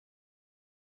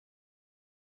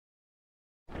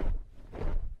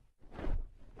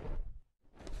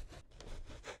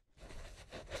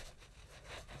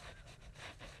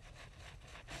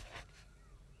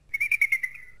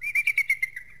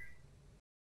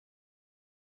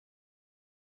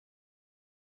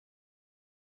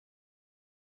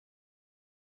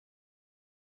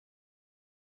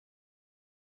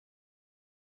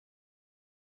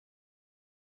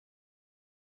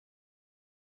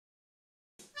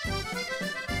The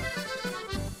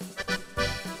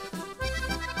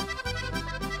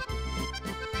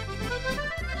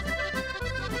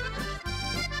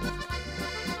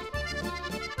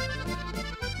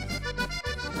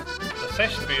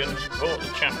Thespians bought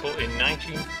the chapel in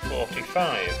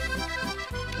 1945.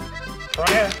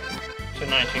 Prior to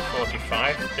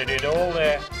 1945, they did all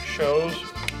their shows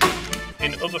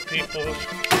in other people's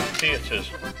theatres.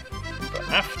 But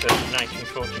after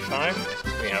 1945,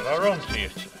 we have our own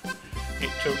theatre.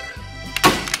 It took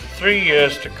 3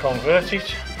 years to convert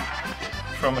it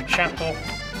from a chapel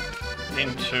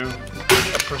into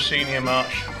a proscenium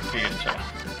arch theatre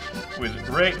with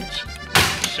raked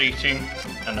seating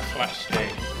and a flat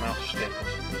stage, mount of staples.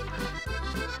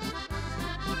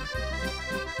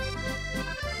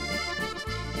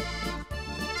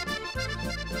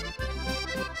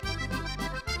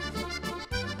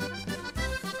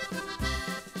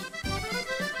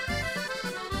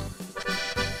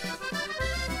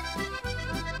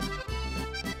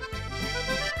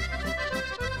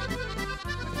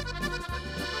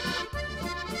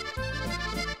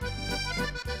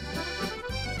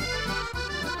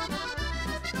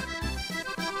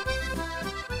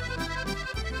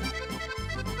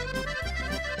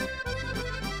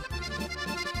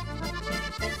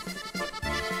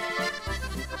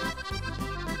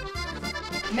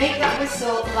 Make that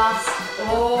whistle last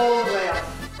all the way off.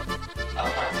 I'll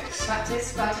practice.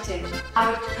 Practice, write it in. I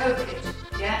would poke it,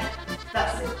 yeah?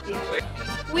 That's it, yeah.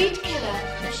 We'd kill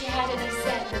her if she had any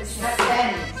sense.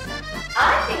 Sense. I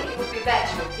think it would be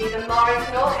better if neither Morris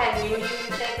nor Henry knew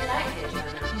you'd take the night here,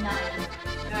 Joanna.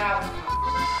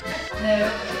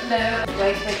 No.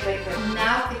 Wait.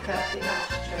 Now pick up the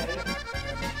ashtray.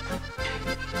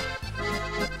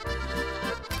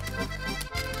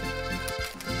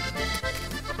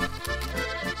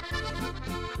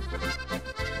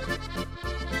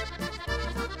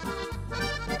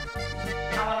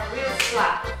 I want a real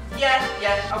slap. Yeah,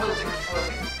 I will do.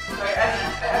 Sorry, I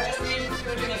just knew you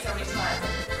were doing it so many times.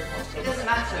 It doesn't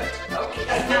matter. Okay. It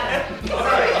doesn't matter.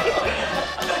 Sorry.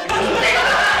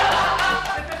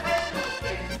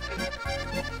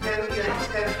 No, you have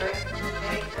to go for it.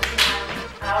 Okay, it doesn't matter.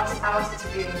 I want it to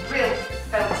be real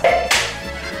felt.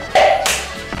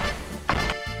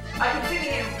 I consider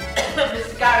you,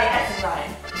 Mr. Gary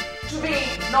Essenline, to be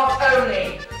not only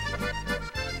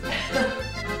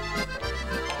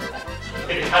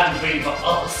If it hadn't been for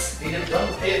us, we'd have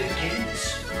done here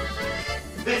begins.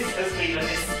 This has been a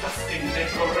disgusting,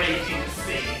 decorating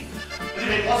scene. But if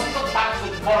it wasn't for the fact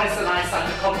that Morris and I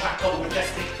signed a contract on the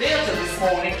Majestic Theatre this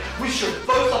morning, we should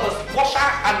both of us wash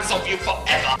our hands of you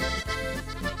forever.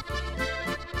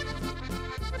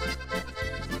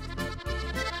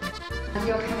 And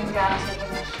you're coming down to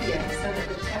here so that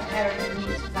the parent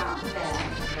meets about there.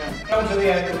 Come to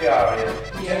the end of the aria,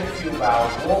 take a few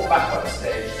bows, walk back on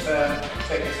stage, turn,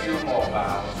 take a few more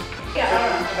bows.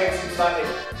 Yeah. Makes it slightly...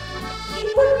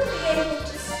 you wouldn't be able to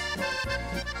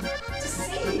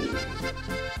see.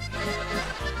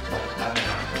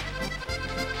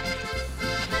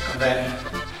 And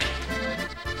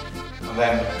then...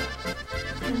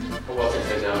 But what's it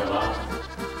say down there?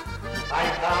 I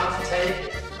can't take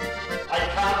it. I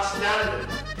can't stand it.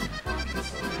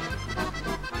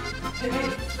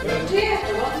 Dear,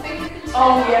 the one thing you can say.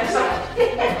 Oh, yes.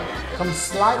 Come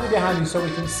slightly behind you so we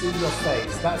can see your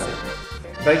face. That's it.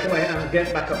 Break away and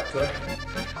get back up to her.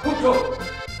 Who took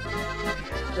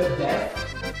the death?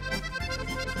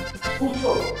 Who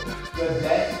took the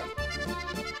death?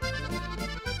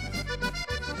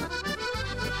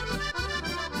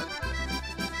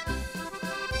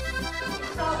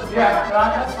 Yeah,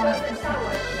 right, that's fine.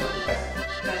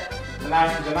 The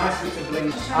nice bit of bling.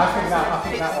 I think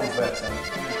that one's better.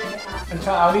 And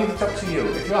I'll leave it up to you.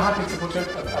 If you're happy to put a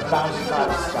blousey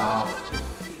type scarf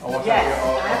or whatever, Yes, I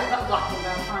have got black ones,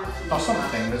 I'll find some. or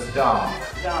something that's dark.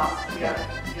 Dark, yeah.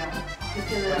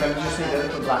 And then we just need a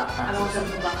little black hat. And also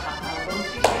the black hat. I'll go and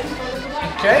see you for a little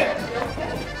black hat. Okay.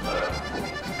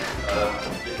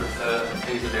 You prefer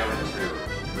these are the only two.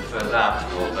 You prefer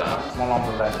that or that? One on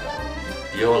the left.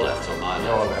 Your left or my left?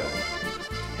 Your left.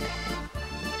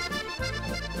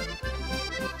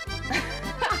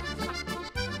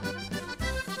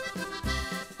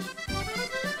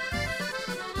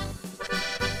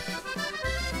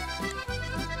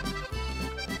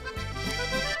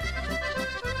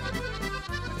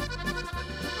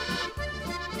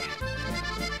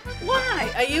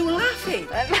 Why are you laughing?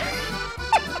 I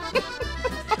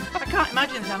can't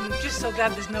imagine this. I'm just so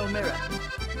glad there's no mirror.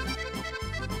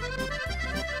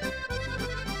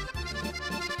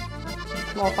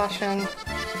 More passion,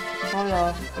 more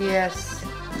love. Yes.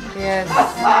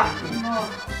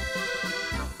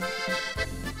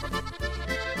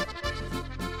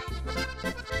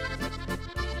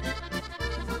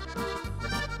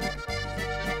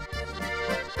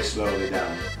 slowly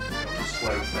down.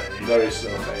 Slow fade. Very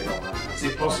slow fade on that. Is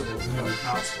it possible to know it's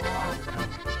not slow?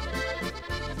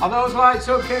 Are those lights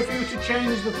okay for you to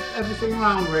change everything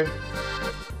round with?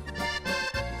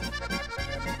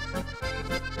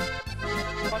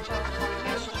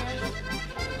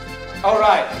 All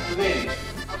right, ladies.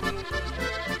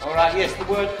 All right, yes, the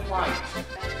word white.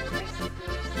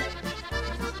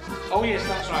 Oh yes,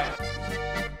 that's right.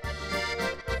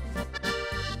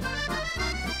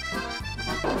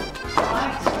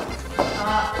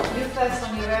 Right, you first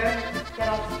on your own, get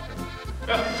off.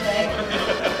 Okay.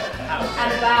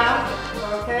 And bow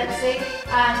for a curtsy,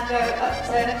 and go up,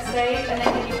 turn up stage, and then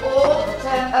can you all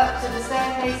turn up to the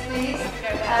staircase, please?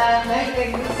 No, you're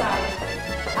going this side.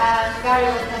 And Gary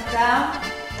will come down,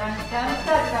 down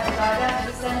to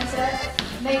the centre.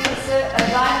 Make a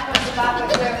line across the back,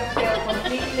 but don't feel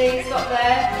completely. Stop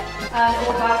there, and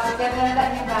all bow together. Let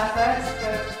him bow first. So,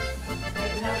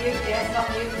 not you, yes, not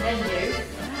you, and then you.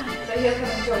 So he'll come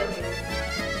and join you.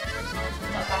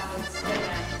 Not backwards, straight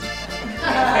down.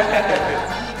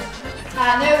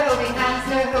 No holding hands,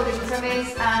 no holding tummies,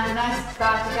 and a nice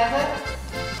bow together.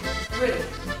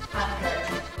 Brilliant. And go.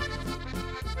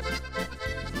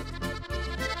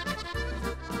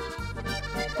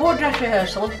 Poor dress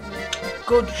rehearsal.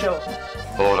 Good show.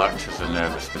 All actors are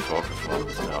nervous before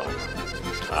performance, no.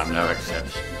 I'm no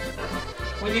exception.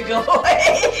 Will you go away?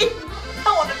 I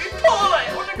want to be poorly.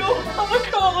 I want to go have a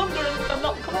call under and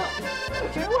not come out.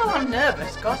 Okay, well, I'm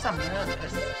nervous. Of course I'm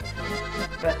nervous.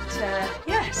 But,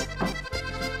 yes.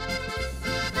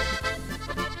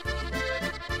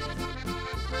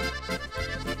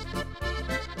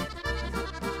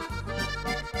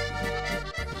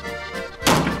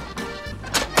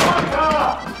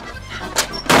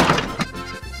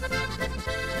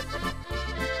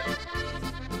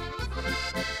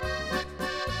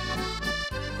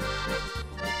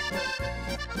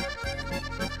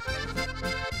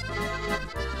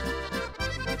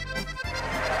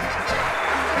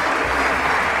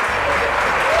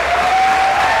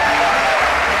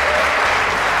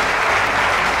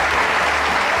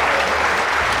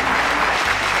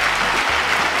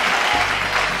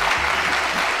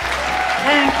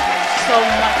 So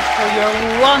much for your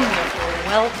wonderful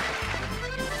welcome.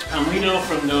 And we know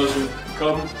from those who've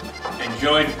come,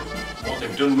 enjoyed what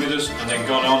they've done with us and then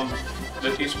gone on,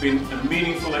 that it's been a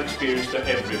meaningful experience for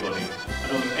everybody. I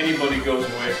don't think anybody goes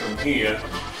away from here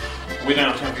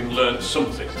without having learnt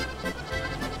something,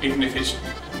 even if it's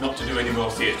not to do any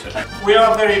more theatre. We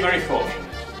are very, very fortunate.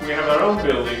 We have our own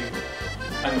building,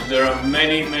 and there are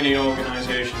many, many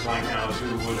organisations like ours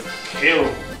who would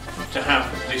kill to have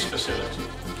this facility.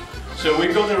 So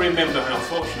we've got to remember how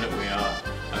fortunate we are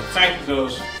and thank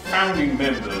those founding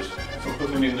members for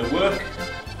putting in the work,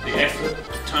 the effort,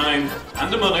 the time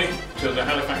and the money to the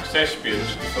Halifax Thespians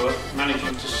for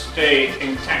managing to stay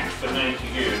intact for 90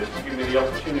 years to give me the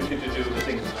opportunity to do the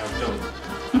things that I've done.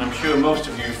 And I'm sure most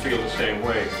of you feel the same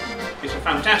way. It's a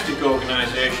fantastic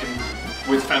organisation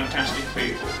with fantastic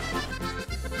people.